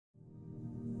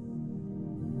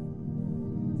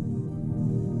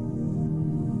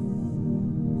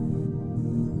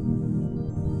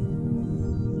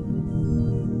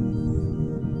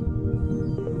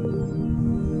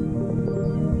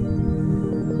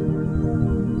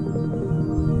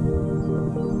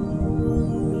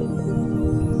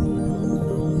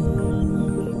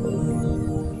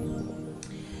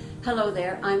Hello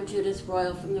there, I'm Judith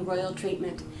Royal from the Royal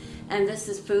Treatment, and this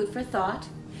is Food for Thought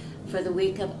for the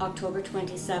week of October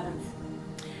 27th.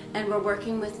 And we're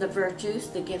working with the virtues,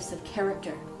 the gifts of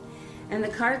character. And the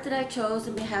card that I chose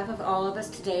on behalf of all of us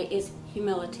today is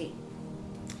humility.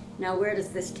 Now, where does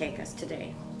this take us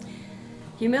today?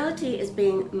 Humility is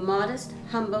being modest,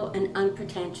 humble, and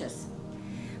unpretentious.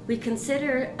 We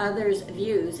consider others'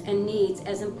 views and needs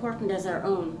as important as our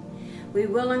own. We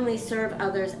willingly serve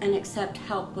others and accept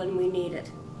help when we need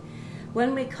it.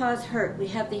 When we cause hurt, we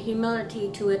have the humility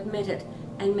to admit it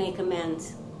and make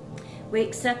amends. We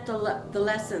accept the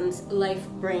lessons life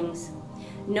brings,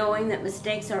 knowing that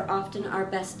mistakes are often our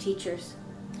best teachers.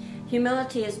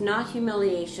 Humility is not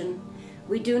humiliation.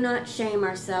 We do not shame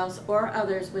ourselves or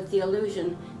others with the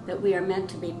illusion that we are meant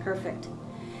to be perfect.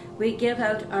 We give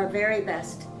out our very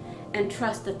best and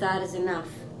trust that that is enough.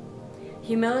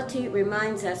 Humility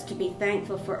reminds us to be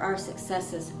thankful for our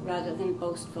successes rather than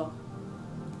boastful.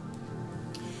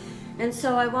 And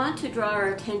so I want to draw our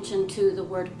attention to the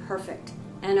word perfect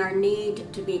and our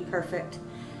need to be perfect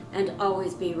and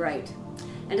always be right.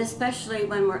 And especially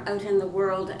when we're out in the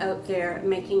world, out there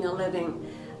making a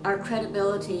living, our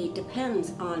credibility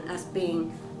depends on us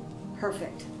being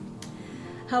perfect.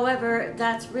 However,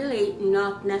 that's really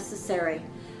not necessary.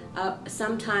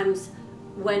 Sometimes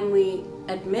when we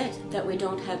admit that we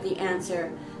don't have the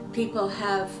answer, people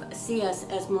see us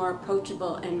as more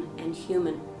approachable and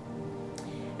human.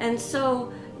 And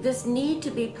so this need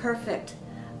to be perfect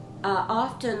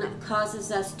often causes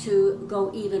us to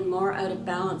go even more out of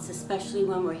balance, especially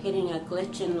when we're hitting a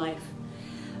glitch in life.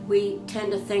 We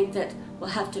tend to think that we'll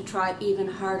have to try even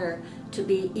harder to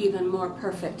be even more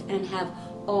perfect and have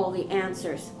all the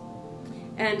answers.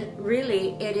 And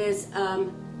really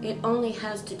it only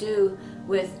has to do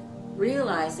with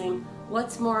realizing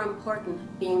what's more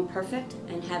important, being perfect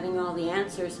and having all the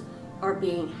answers, or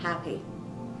being happy.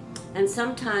 And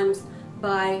sometimes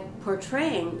by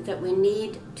portraying that we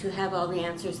need to have all the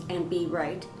answers and be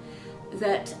right,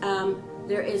 that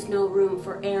there is no room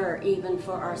for error even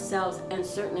for ourselves and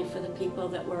certainly for the people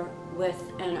that we're with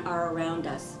and are around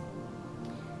us.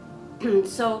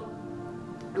 So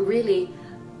really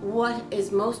what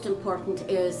is most important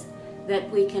is that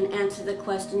we can answer the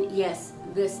question, yes,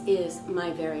 this is my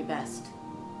very best.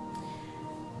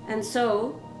 And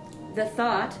so the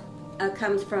thought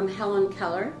comes from Helen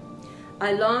Keller.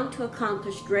 I long to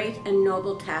accomplish great and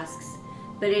noble tasks,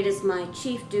 but it is my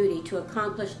chief duty to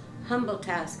accomplish humble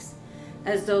tasks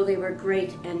as though they were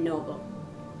great and noble.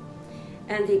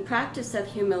 And the practice of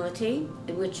humility,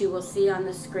 which you will see on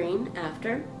the screen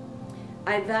after,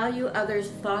 I value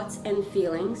others' thoughts and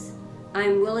feelings. I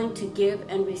am willing to give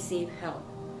and receive help.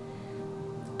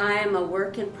 I am a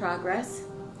work in progress.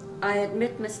 I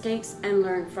admit mistakes and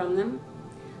learn from them.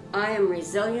 I am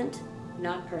resilient,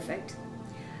 not perfect.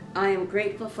 I am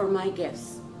grateful for my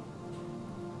gifts.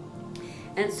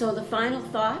 And so the final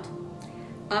thought,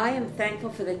 I am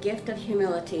thankful for the gift of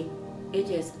humility. It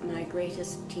is my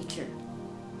greatest teacher.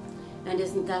 And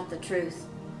isn't that the truth?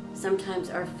 Sometimes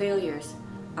our failures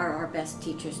are our best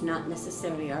teachers, not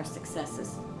necessarily our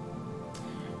successes.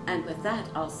 And with that,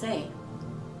 I'll say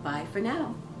bye for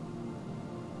now.